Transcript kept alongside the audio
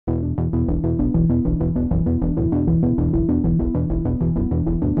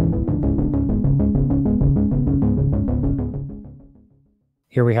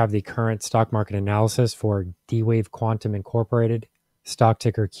Here we have the current stock market analysis for DWAVE Quantum Incorporated, stock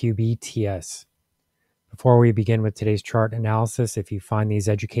ticker QBTS. Before we begin with today's chart analysis, if you find these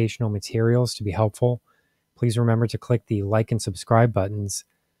educational materials to be helpful, please remember to click the like and subscribe buttons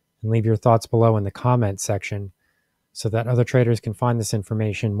and leave your thoughts below in the comment section so that other traders can find this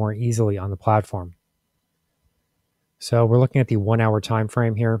information more easily on the platform. So we're looking at the 1 hour time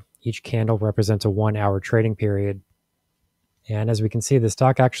frame here. Each candle represents a 1 hour trading period. And as we can see, the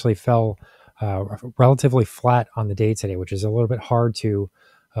stock actually fell relatively flat on the day today, which is a little bit hard to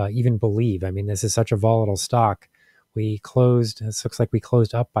even believe. I mean, this is such a volatile stock. This looks like we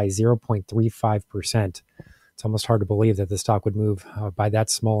closed up by 0.35%. It's almost hard to believe that the stock would move by that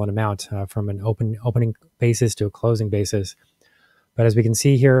small an amount from an opening basis to a closing basis. But as we can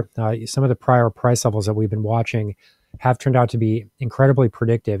see here, some of the prior price levels that we've been watching have turned out to be incredibly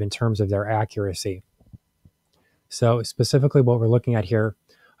predictive in terms of their accuracy. So specifically what we're looking at here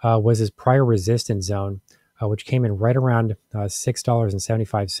was this prior resistance zone, which came in right around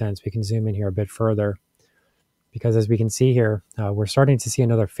 $6.75. We can zoom in here a bit further because as we can see here, we're starting to see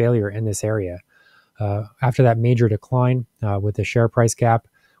another failure in this area. After that major decline with the share price gap,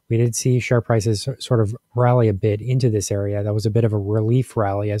 we did see share prices sort of rally a bit into this area. That was a bit of a relief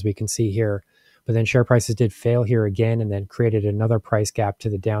rally, as we can see here. But then share prices did fail here again and then created another price gap to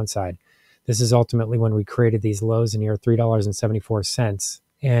the downside. This is ultimately when we created these lows near $3.74.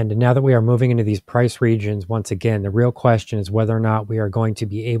 And now that we are moving into these price regions, once again, the real question is whether or not we are going to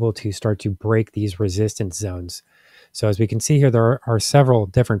be able to start to break these resistance zones. So as we can see here, there are several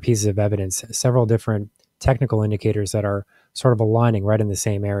different pieces of evidence, several different technical indicators that are sort of aligning right in the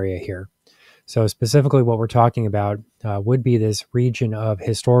same area here. So specifically what we're talking about would be this region of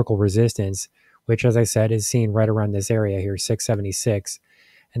historical resistance, which, as I said, is seen right around this area here, 676.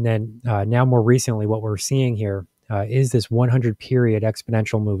 And then now more recently, what we're seeing here is this 100 period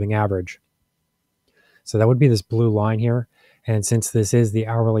exponential moving average. So that would be this blue line here. And since this is the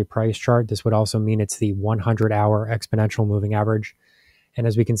hourly price chart, this would also mean it's the 100-hour exponential moving average. And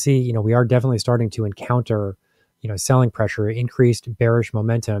as we can see, we are definitely starting to encounter, selling pressure, increased bearish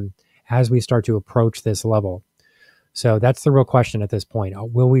momentum as we start to approach this level. So that's the real question at this point.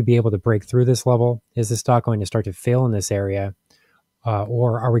 Will we be able to break through this level? Is the stock going to start to fail in this area?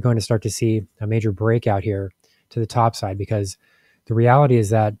 Or are we going to start to see a major breakout here to the top side? Because the reality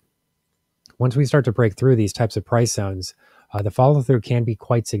is that once we start to break through these types of price zones, the follow through can be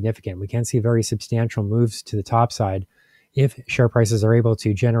quite significant. We can see very substantial moves to the top side if share prices are able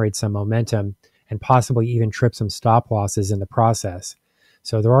to generate some momentum and possibly even trip some stop losses in the process.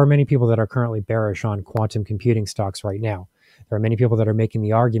 So there are many people that are currently bearish on quantum computing stocks right now. There are many people that are making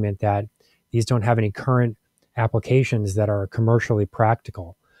the argument that these don't have any current applications that are commercially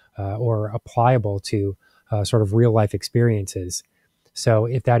practical or applicable to sort of real life experiences. So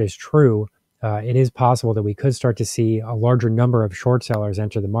if that is true, it is possible that we could start to see a larger number of short sellers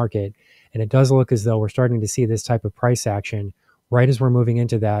enter the market. And it does look as though we're starting to see this type of price action right as we're moving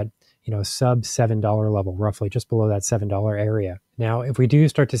into that, sub $7 level, roughly just below that $7 area. Now, if we do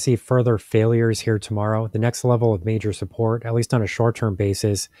start to see further failures here tomorrow, the next level of major support, at least on a short-term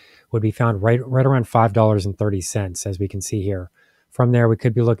basis, would be found right around $5.30, as we can see here. From there, we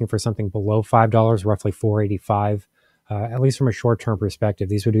could be looking for something below $5, roughly $4.85. At least from a short-term perspective,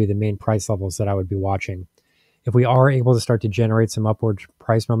 these would be the main price levels that I would be watching. If we are able to start to generate some upward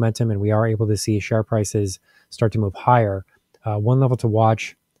price momentum and we are able to see share prices start to move higher, one level to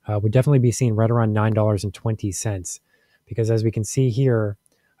watch would definitely be seen right around $9.20. Because as we can see here,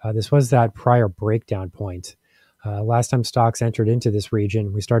 this was that prior breakdown point. Last time stocks entered into this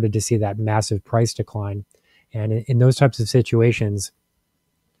region, we started to see that massive price decline. And in those types of situations,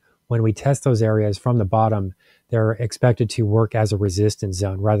 when we test those areas from the bottom, they're expected to work as a resistance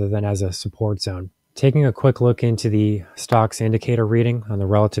zone rather than as a support zone. Taking a quick look into the stocks indicator reading on the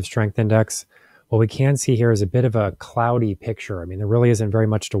relative strength index, what we can see here is a bit of a cloudy picture. I mean, there really isn't very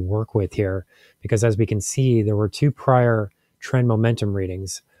much to work with here because as we can see, there were two prior trend momentum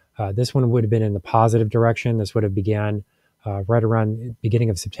readings. This one would have been in the positive direction. This would have began right around the beginning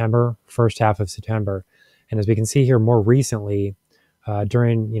of September, first half of September. And as we can see here more recently,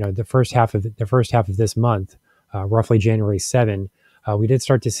 during the first half of this month, roughly January 7, we did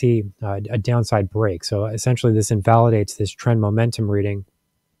start to see a downside break. So essentially this invalidates this trend momentum reading,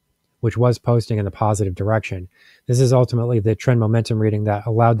 which was posting in the positive direction. This is ultimately the trend momentum reading that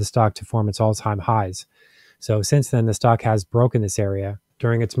allowed the stock to form its all-time highs. So since then, the stock has broken this area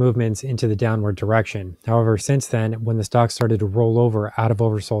during its movements into the downward direction. However, since then, when the stock started to roll over out of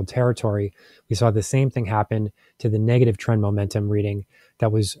oversold territory, we saw the same thing happen to the negative trend momentum reading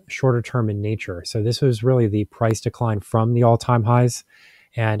that was shorter term in nature. So this was really the price decline from the all-time highs.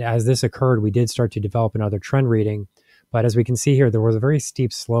 And as this occurred, we did start to develop another trend reading. But as we can see here, there was a very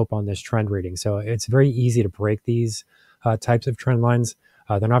steep slope on this trend reading. So it's very easy to break these types of trend lines.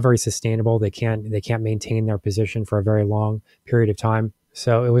 They're not very sustainable. They can't maintain their position for a very long period of time.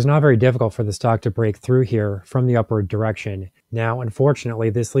 So it was not very difficult for the stock to break through here from the upward direction. Now, unfortunately,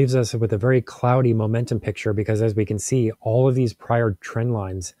 this leaves us with a very cloudy momentum picture because as we can see, all of these prior trend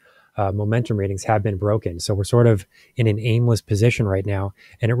lines, momentum readings have been broken. So we're sort of in an aimless position right now.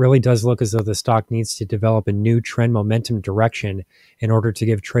 And it really does look as though the stock needs to develop a new trend momentum direction in order to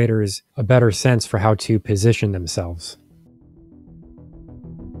give traders a better sense for how to position themselves.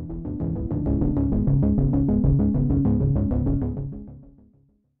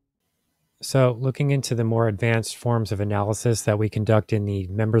 So looking into the more advanced forms of analysis that we conduct in the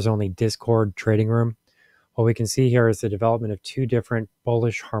members-only Discord trading room, what we can see here is the development of two different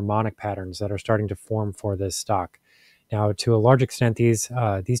bullish harmonic patterns that are starting to form for this stock. Now, to a large extent, these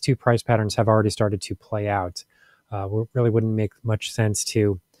two price patterns have already started to play out. Really wouldn't make much sense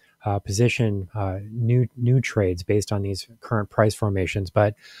to position new trades based on these current price formations.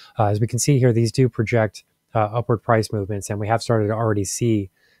 But as we can see here, these do project upward price movements, and we have started to already see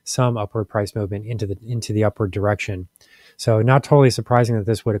some upward price movement into the upward direction. So not totally surprising that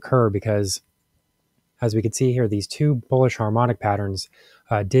this would occur because, as we can see here, these two bullish harmonic patterns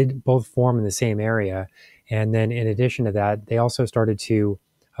did both form in the same area. And then in addition to that, they also started to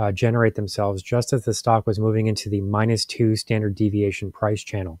generate themselves just as the stock was moving into the -2 standard deviation price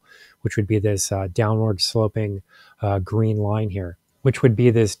channel, which would be this downward sloping green line here.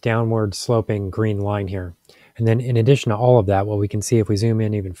 And then in addition to all of that, what we can see if we zoom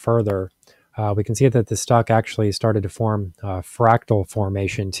in even further, we can see that the stock actually started to form fractal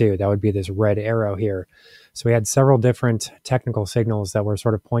formation too. That would be this red arrow here. So we had several different technical signals that were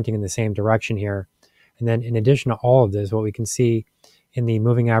sort of pointing in the same direction here. And then in addition to all of this, what we can see in the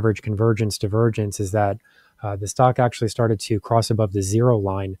moving average convergence divergence is that the stock actually started to cross above the zero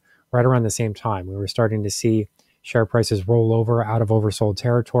line right around the same time. We were starting to see share prices roll over out of oversold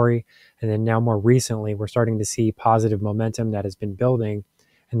territory. And then now more recently, we're starting to see positive momentum that has been building.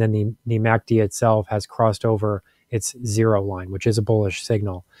 And then the MACD itself has crossed over its zero line, which is a bullish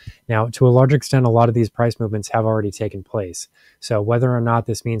signal. Now, to a large extent, a lot of these price movements have already taken place. So whether or not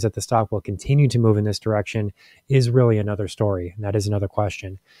this means that the stock will continue to move in this direction is really another story. And that is another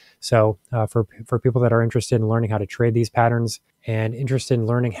question. So for people that are interested in learning how to trade these patterns and interested in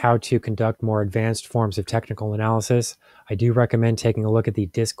learning how to conduct more advanced forms of technical analysis, I do recommend taking a look at the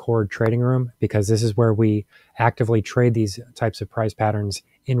Discord trading room because this is where we actively trade these types of price patterns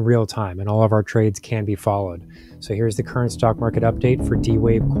in real time, and all of our trades can be followed. So here's the current stock market update for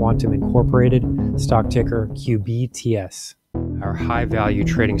DWAVE Quantum Incorporated, stock ticker QBTS. Our high value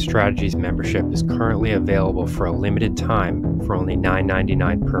trading strategies membership is currently available for a limited time for only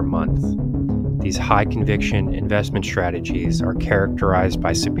 $9.99 per month. These high conviction investment strategies are characterized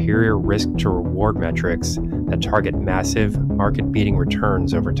by superior risk to reward metrics that target massive market beating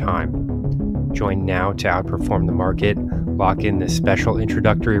returns over time. Join now to outperform the market, lock in this special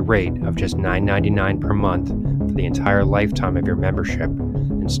introductory rate of just $9.99 per month for the entire lifetime of your membership,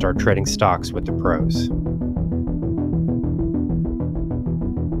 and start trading stocks with the pros.